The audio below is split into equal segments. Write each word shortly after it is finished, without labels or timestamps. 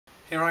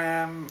Here I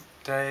am,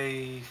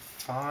 day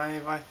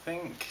 5 I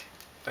think,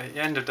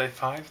 end of day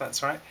 5,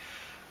 that's right.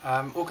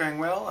 All going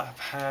well.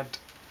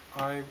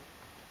 I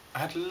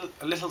had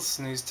a little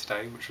snooze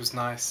today, which was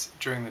nice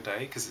during the day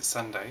because it's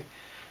Sunday.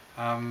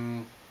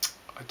 I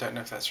don't know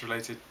if that's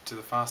related to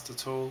the fast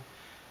at all.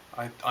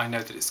 I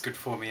know that it's good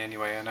for me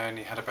anyway, and I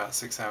only had about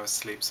 6 hours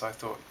sleep, so I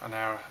thought an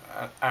hour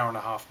and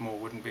a half more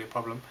wouldn't be a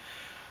problem.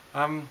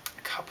 A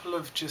couple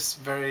of just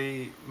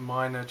very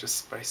minor,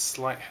 just very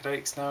slight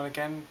headaches now and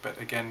again, but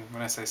again,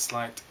 when I say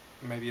slight,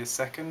 maybe a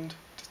second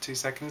to 2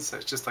 seconds, so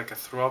it's just like a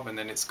throb and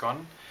then it's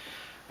gone.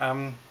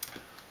 Um,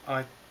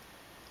 I,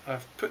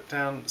 I've put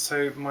down,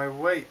 so my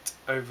weight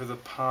over the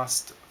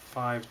past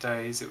 5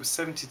 days, it was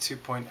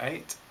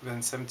 72.8,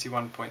 then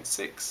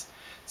 71.6,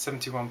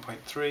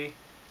 71.3,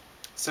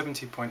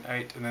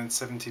 70.8 and then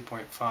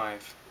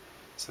 70.5.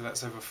 So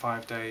that's over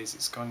 5 days,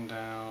 it's gone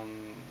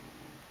down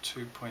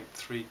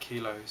 2.3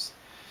 kilos.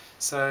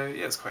 So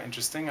yeah, it's quite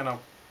interesting, and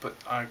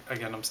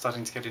again, I'm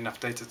starting to get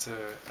enough data to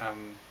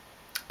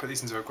put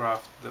these into a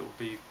graph that will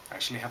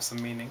actually have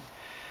some meaning.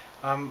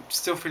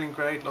 Still feeling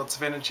great, lots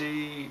of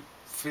energy,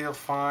 feel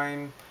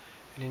fine.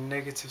 Any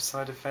negative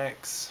side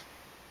effects?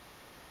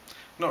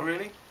 Not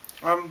really.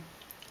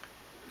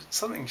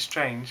 Something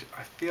strange,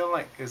 I feel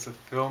like there's a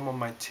film on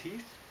my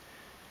teeth.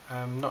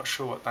 I'm not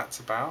sure what that's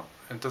about.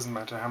 It doesn't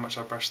matter how much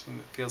I brush them,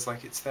 it feels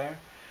like it's there.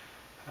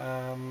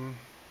 That's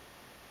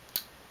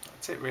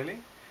it really.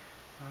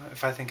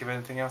 If I think of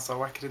anything else, I'll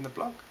whack it in the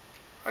blog.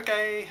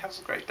 Okay, have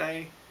a great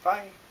day.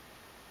 Bye.